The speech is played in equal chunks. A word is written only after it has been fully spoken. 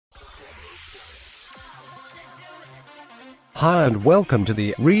Hi and welcome to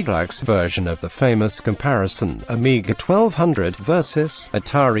the Redux version of the famous comparison Amiga 1200 versus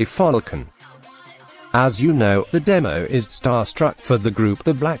Atari Falcon. As you know, the demo is Starstruck for the group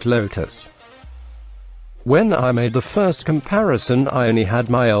the Black Lotus. When I made the first comparison, I only had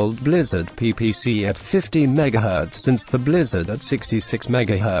my old Blizzard PPC at 50 MHz since the Blizzard at 66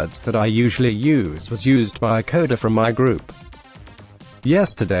 MHz that I usually use was used by a coder from my group.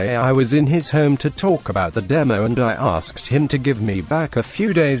 Yesterday I was in his home to talk about the demo and I asked him to give me back a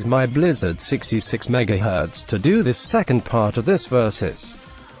few days my Blizzard 66 MHz to do this second part of this versus,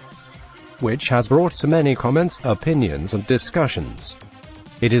 which has brought so many comments, opinions and discussions.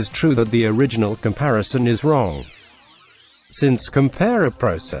 It is true that the original comparison is wrong. Since compare a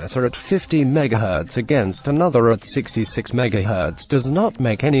processor at 50 MHz against another at 66 MHz does not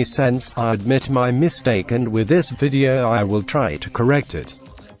make any sense, I admit my mistake and with this video I will try to correct it.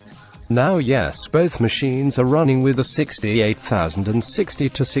 Now yes, both machines are running with a 68060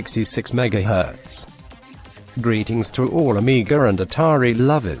 to 66 MHz. Greetings to all Amiga and Atari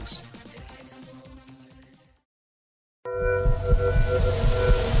lovers.